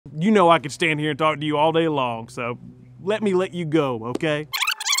You know I could stand here and talk to you all day long, so let me let you go, okay?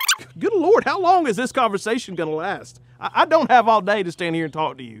 Good Lord, how long is this conversation gonna last? I don't have all day to stand here and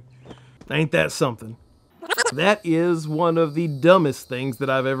talk to you. Ain't that something? That is one of the dumbest things that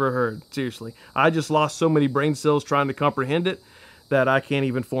I've ever heard. Seriously. I just lost so many brain cells trying to comprehend it that I can't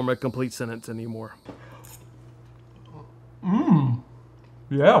even form a complete sentence anymore.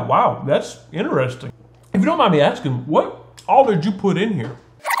 Yeah, wow, that's interesting. If you don't mind me asking, what all did you put in here?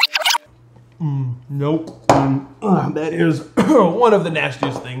 Nope. That is one of the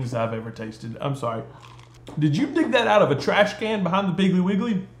nastiest things I've ever tasted. I'm sorry. Did you dig that out of a trash can behind the Piggly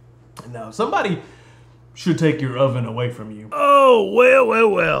Wiggly? No, somebody should take your oven away from you. Oh,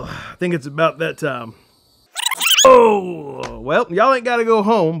 well. I think it's about that time. Oh, well, y'all ain't gotta go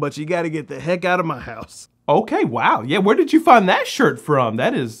home, but you gotta get the heck out of my house. Okay, wow. Yeah, where did you find that shirt from? I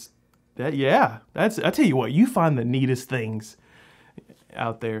tell you what, you find the neatest things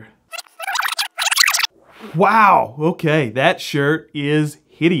out there. Wow, okay, that shirt is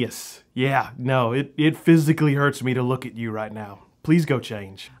hideous. Yeah, no, it physically hurts me to look at you right now. Please go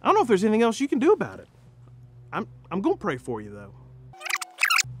change. I don't know if there's anything else you can do about it. I'm gonna pray for you, though.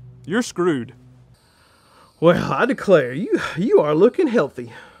 You're screwed. Well, I declare, you are looking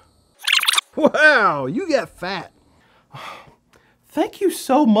healthy. Wow, you got fat. Thank you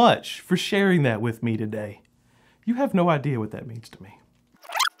so much for sharing that with me today. You have no idea what that means to me.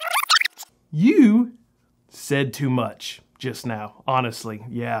 You said too much just now, honestly.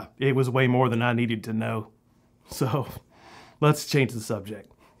 Yeah, it was way more than I needed to know. So, let's change the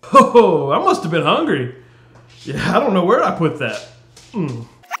subject. Oh, I must have been hungry. Yeah, I don't know where I put that. Whew,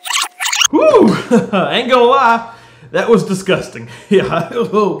 ain't gonna lie, that was disgusting. Yeah,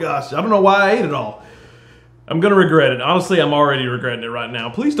 oh gosh, I don't know why I ate it all. I'm gonna regret it. Honestly, I'm already regretting it right now.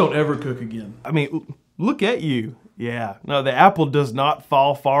 Please don't ever cook again. I mean, look at you. Yeah, no, the apple does not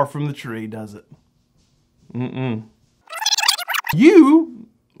fall far from the tree, does it? You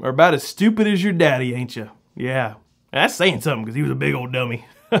are about as stupid as your daddy, ain't you? Yeah, that's saying something because he was a big old dummy.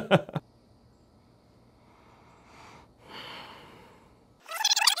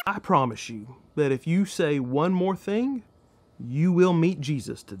 I promise you that if you say one more thing, you will meet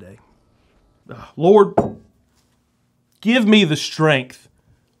Jesus today. Lord, give me the strength,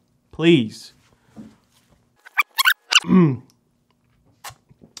 please.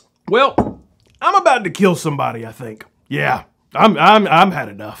 Well, I'm about to kill somebody, I think. Yeah, I'm had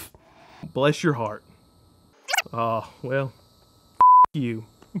enough. Bless your heart. Oh, well, you.